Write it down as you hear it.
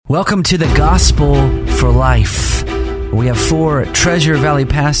Welcome to the Gospel for Life. We have 4 Treasure Valley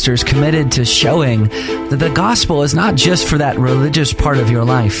pastors committed to showing that the gospel is not just for that religious part of your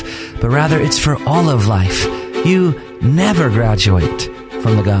life, but rather it's for all of life. You never graduate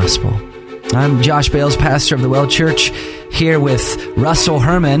from the gospel. I'm Josh Bales, pastor of the Well Church, here with Russell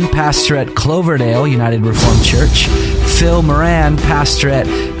Herman, pastor at Cloverdale United Reformed Church, Phil Moran, pastor at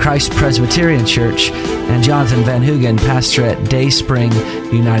Christ Presbyterian Church, and Jonathan Van Hoogen, pastor at Dayspring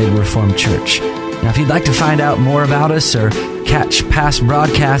United Reformed Church. Now, if you'd like to find out more about us or catch past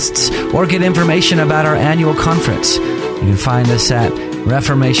broadcasts or get information about our annual conference, you can find us at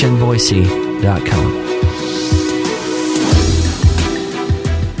reformationboise.com.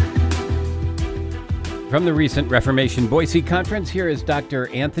 From the recent Reformation Boise conference, here is Dr.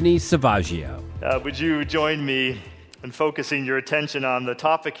 Anthony Selvaggio. Would you join me in focusing your attention on the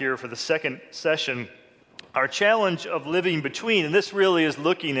topic here for the second session, our challenge of living between? And this really is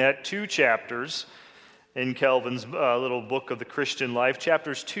looking at 2 chapters in Calvin's little book of the Christian life,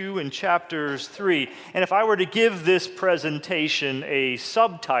 chapters 2 and chapters 3. And if I were to give this presentation a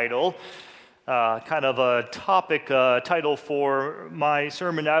subtitle, kind of a topic title for my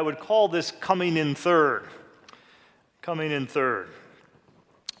sermon, I would call this Coming in Third. Coming in Third.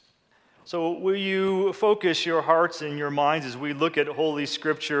 So will you focus your hearts and your minds as we look at Holy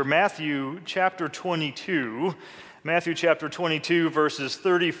Scripture? Matthew chapter 22, verses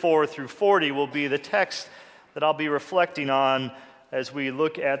 34 through 40 will be the text that I'll be reflecting on as we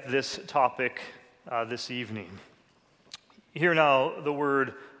look at this topic this evening. Hear now the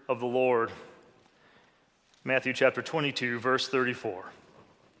word of the Lord. Matthew chapter 22, verse 34.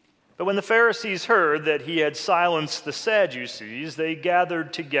 But when the Pharisees heard that he had silenced the Sadducees, they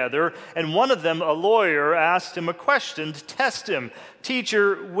gathered together, and one of them, a lawyer, asked him a question to test him.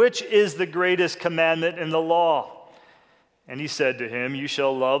 "Teacher, which is the greatest commandment in the law?" And he said to him, "You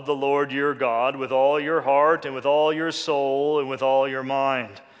shall love the Lord your God with all your heart and with all your soul and with all your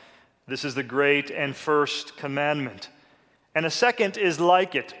mind. This is the great and first commandment. And a second is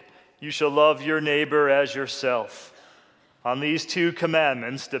like it. You shall love your neighbor as yourself. On these 2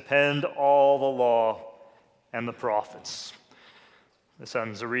 commandments depend all the law and the prophets." This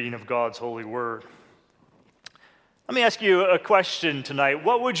ends the reading of God's holy word. Let me ask you a question tonight.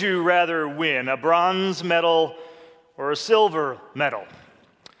 What would you rather win, a bronze medal or a silver medal?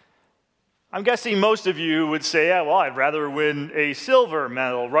 I'm guessing most of you would say, well, I'd rather win a silver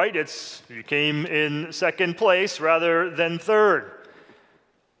medal, right? You came in second place rather than third.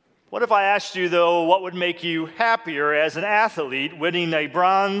 What if I asked you, though, what would make you happier as an athlete, winning a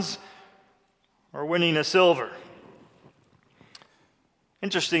bronze or winning a silver?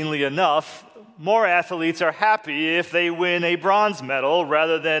 Interestingly enough, more athletes are happy if they win a bronze medal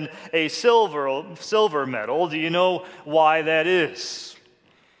rather than a silver medal. Do you know why that is?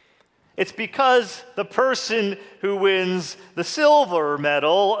 It's because the person who wins the silver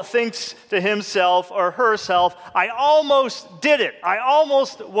medal thinks to himself or herself, "I almost did it. I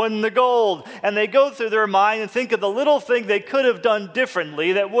almost won the gold." And they go through their mind and think of the little thing they could have done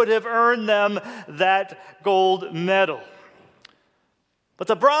differently that would have earned them that gold medal. But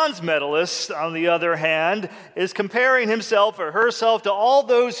the bronze medalist, on the other hand, is comparing himself or herself to all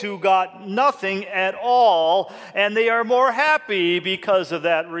those who got nothing at all, and they are more happy because of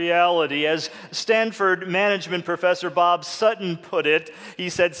that reality. As Stanford management professor Bob Sutton put it, he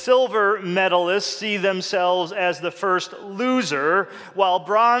said, "Silver medalists see themselves as the first loser, while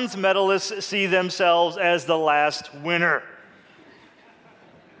bronze medalists see themselves as the last winner."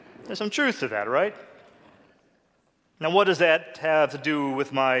 There's some truth to that, right? Now, what does that have to do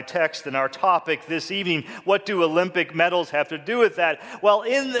with my text and our topic this evening? What do Olympic medals have to do with that? Well,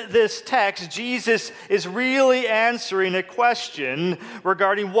 in this text, Jesus is really answering a question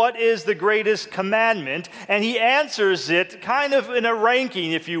regarding what is the greatest commandment, and he answers it kind of in a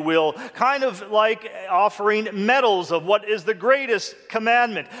ranking, if you will, kind of like offering medals of what is the greatest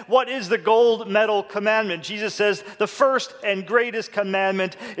commandment. What is the gold medal commandment? Jesus says the first and greatest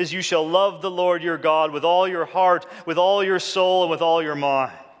commandment is you shall love the Lord your God with all your heart, with all your soul, and with all your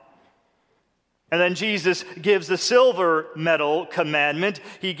mind. And then Jesus gives the silver medal commandment.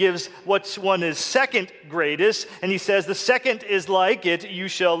 He gives what one is second greatest, and he says the second is like it, you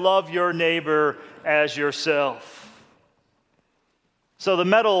shall love your neighbor as yourself. So the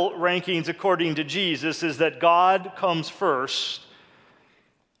medal rankings, according to Jesus, is that God comes first,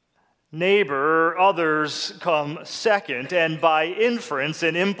 neighbor, others come second, and by inference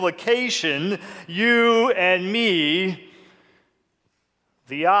and implication, you and me,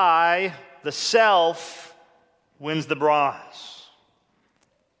 the I, the self, wins the bronze.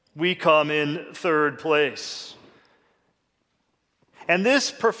 We come in third place. And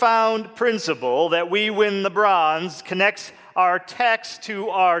this profound principle that we win the bronze connects our text to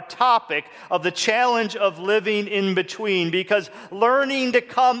our topic of the challenge of living in between, because learning to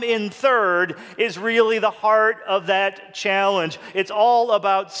come in third is really the heart of that challenge. It's all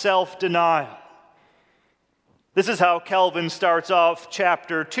about self-denial. This is how Calvin starts off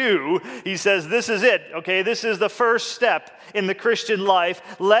chapter 2. He says, this is it, okay? This is the first step in the Christian life.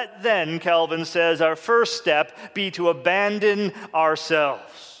 Let then, Calvin says, our first step be to abandon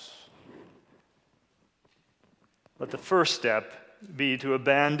ourselves. Let the first step be to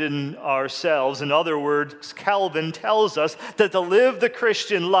abandon ourselves. In other words, Calvin tells us that to live the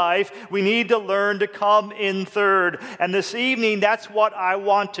Christian life, we need to learn to come in third. And this evening, that's what I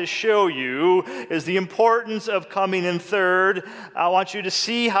want to show you, is the importance of coming in third. I want you to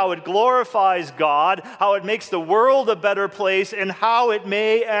see how it glorifies God, how it makes the world a better place, and how it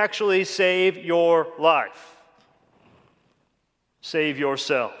may actually save your life. Save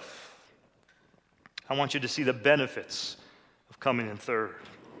yourself. I want you to see the benefits of coming in third.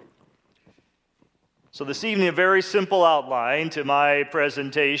 So this evening, a very simple outline to my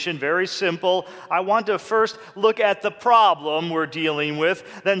presentation, very simple. I want to first look at the problem we're dealing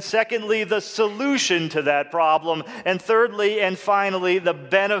with, then secondly, the solution to that problem, and thirdly and finally, the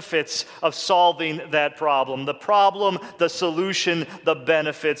benefits of solving that problem. The problem, the solution, the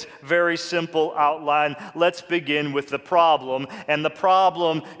benefits. Very simple outline. Let's begin with the problem, and the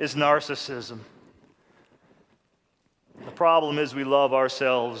problem is narcissism. The problem is we love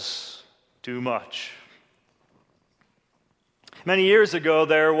ourselves too much. Many years ago,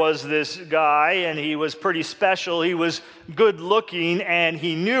 there was this guy, and he was pretty special. He was good looking, and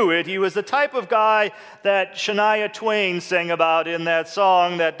he knew it. He was the type of guy that Shania Twain sang about in that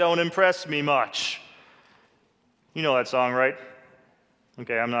song, That Don't Impress Me Much. You know that song, right?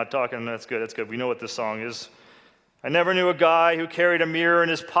 Okay, I'm not talking, that's good. We know what this song is. I never knew a guy who carried a mirror in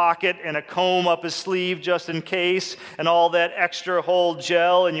his pocket and a comb up his sleeve just in case, and all that extra hold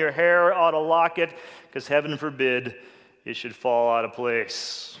gel in your hair ought to lock it, because heaven forbid it should fall out of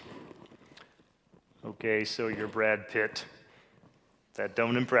place. Okay, so you're Brad Pitt. That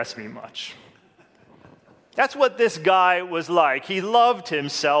don't impress me much. That's what this guy was like. He loved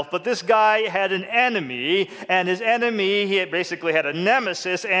himself, but this guy had an enemy, and his enemy, he basically had a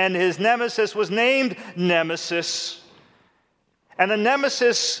nemesis, and his nemesis was named Nemesis. And the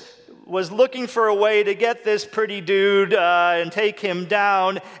nemesis was looking for a way to get this pretty dude and take him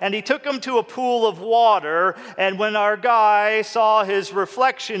down, and he took him to a pool of water, and when our guy saw his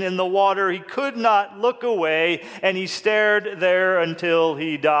reflection in the water, he could not look away, and he stared there until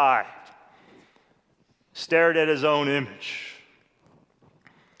he died. Stared at his own image.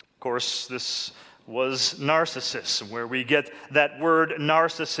 Of course, this was narcissism, where we get that word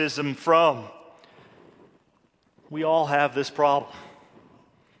narcissism from. We all have this problem.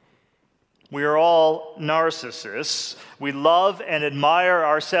 We are all narcissists. We love and admire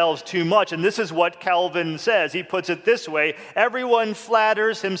ourselves too much. And this is what Calvin says. He puts it this way: everyone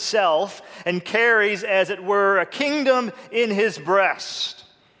flatters himself and carries, as it were, a kingdom in his breast.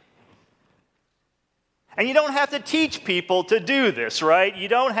 And you don't have to teach people to do this, right? You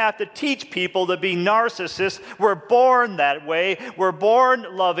don't have to teach people to be narcissists. We're born that way. We're born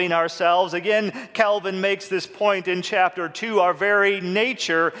loving ourselves. Again, Calvin makes this point in chapter 2. Our very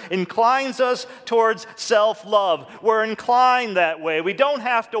nature inclines us towards self-love. We're inclined that way. We don't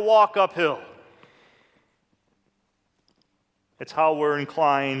have to walk uphill. It's how we're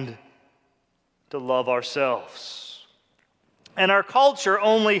inclined to love ourselves. And our culture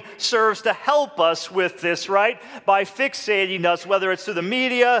only serves to help us with this, right? By fixating us, whether it's through the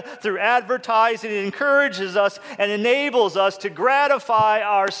media, through advertising. It encourages us and enables us to gratify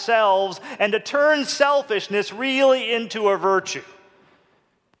ourselves and to turn selfishness really into a virtue.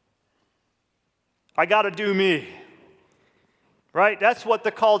 I got to do me, right? That's what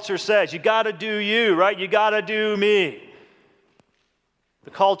the culture says. You got to do you, right? You got to do me.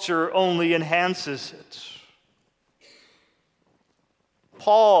 The culture only enhances it.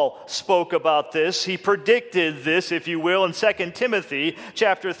 Paul spoke about this. He predicted this, if you will, in 2 Timothy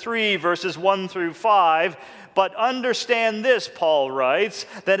chapter 3, verses 1 through 5. But understand this, Paul writes,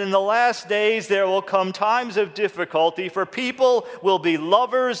 that in the last days there will come times of difficulty, for people will be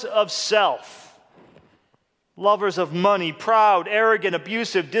lovers of self. Lovers of money, proud, arrogant,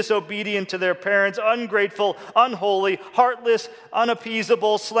 abusive, disobedient to their parents, ungrateful, unholy, heartless,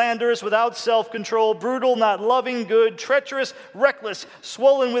 unappeasable, slanderous, without self-control, brutal, not loving good, treacherous, reckless,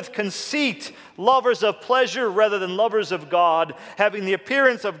 swollen with conceit, lovers of pleasure rather than lovers of God, having the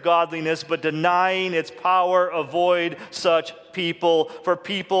appearance of godliness but denying its power. Avoid such people, for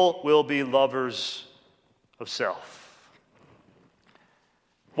people will be lovers of self.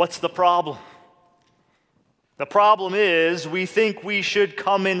 What's the problem? The problem is we think we should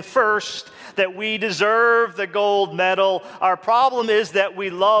come in first, that we deserve the gold medal. Our problem is that we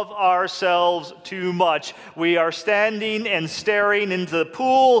love ourselves too much. We are standing and staring into the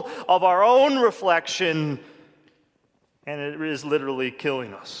pool of our own reflection, and it is literally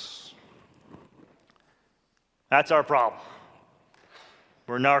killing us. That's our problem.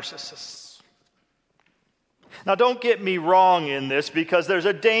 We're narcissists. Now, don't get me wrong in this, because there's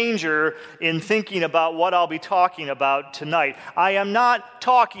a danger in thinking about what I'll be talking about tonight. I am not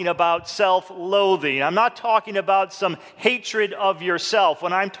talking about self-loathing. I'm not talking about some hatred of yourself.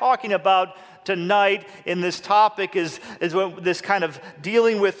 When I'm talking about tonight in this topic is this kind of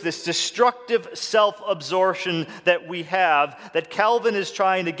dealing with this destructive self-absorption that we have, that Calvin is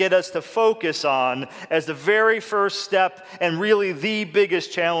trying to get us to focus on as the very first step and really the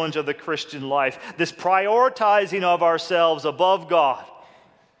biggest challenge of the Christian life. This prioritizing of ourselves above God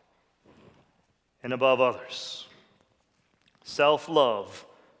and above others. Self-love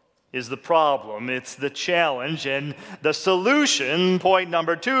is the problem. It's the challenge. And the solution, point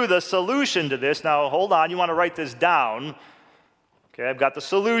number 2, the solution to this. Now, hold on. You want to write this down. Okay, I've got the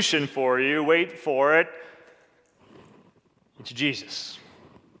solution for you. Wait for it. It's Jesus.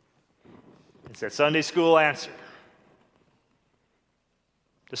 It's that Sunday school answer.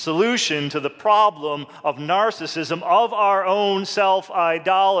 The solution to the problem of narcissism, of our own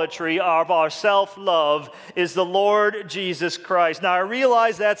self-idolatry, of our self-love, is the Lord Jesus Christ. Now, I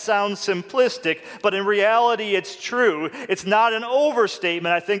realize that sounds simplistic, but in reality, it's true. It's not an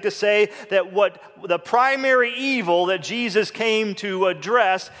overstatement, I think, to say that what the primary evil that Jesus came to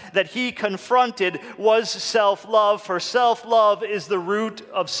address, that he confronted, was self-love, for self-love is the root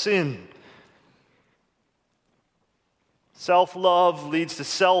of sin. Self-love leads to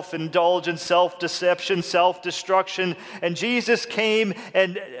self-indulgence, self-deception, self-destruction. And Jesus came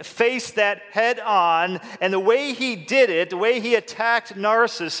and faced that head on. And the way he did it, the way he attacked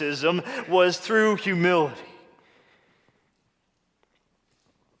narcissism, was through humility.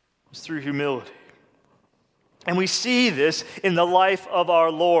 It was through humility. And we see this in the life of our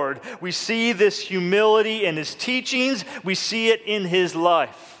Lord. We see this humility in his teachings. We see it in his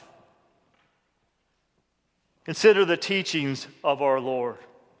life. Consider the teachings of our Lord.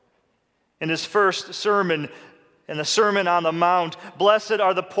 In his first sermon, in the Sermon on the Mount, "Blessed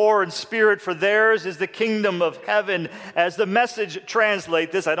are the poor in spirit, for theirs is the kingdom of heaven." As the Message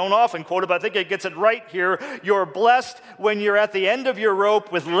translates this, I don't often quote it, but I think it gets it right here. You're blessed when you're at the end of your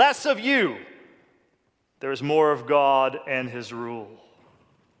rope with less of you. There's more of God and his rule.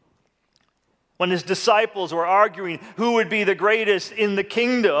 When his disciples were arguing who would be the greatest in the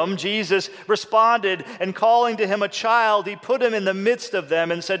kingdom, Jesus responded, and calling to him a child, he put him in the midst of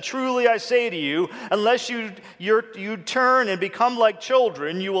them and said, "Truly I say to you, unless you turn and become like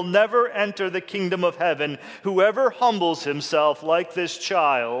children, you will never enter the kingdom of heaven. Whoever humbles himself like this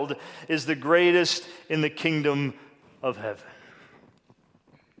child is the greatest in the kingdom of heaven."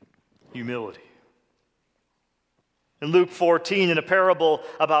 Humility. In Luke 14, in a parable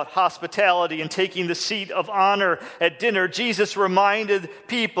about hospitality and taking the seat of honor at dinner, Jesus reminded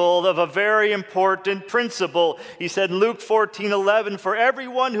people of a very important principle. He said in Luke 14:11, "For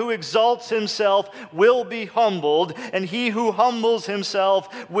everyone who exalts himself will be humbled, and he who humbles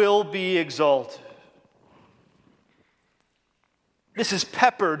himself will be exalted." This is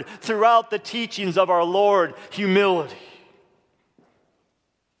peppered throughout the teachings of our Lord. Humility.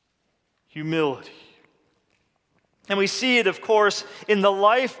 Humility. And we see it, of course, in the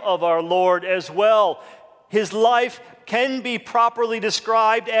life of our Lord as well. His life can be properly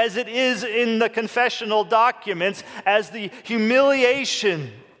described, as it is in the confessional documents, as the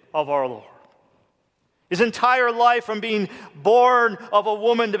humiliation of our Lord. His entire life, from being born of a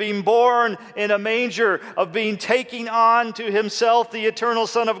woman to being born in a manger, of being taking on to himself the eternal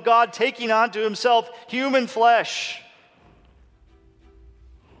Son of God, taking on to himself human flesh.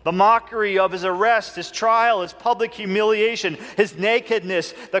 The mockery of his arrest, his trial, his public humiliation, his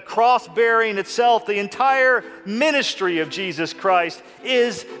nakedness, the cross bearing itself, the entire ministry of Jesus Christ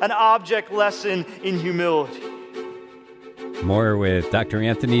is an object lesson in humility. More with Dr.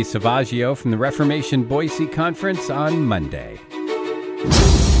 Anthony Selvaggio from the Reformation Boise Conference on Monday.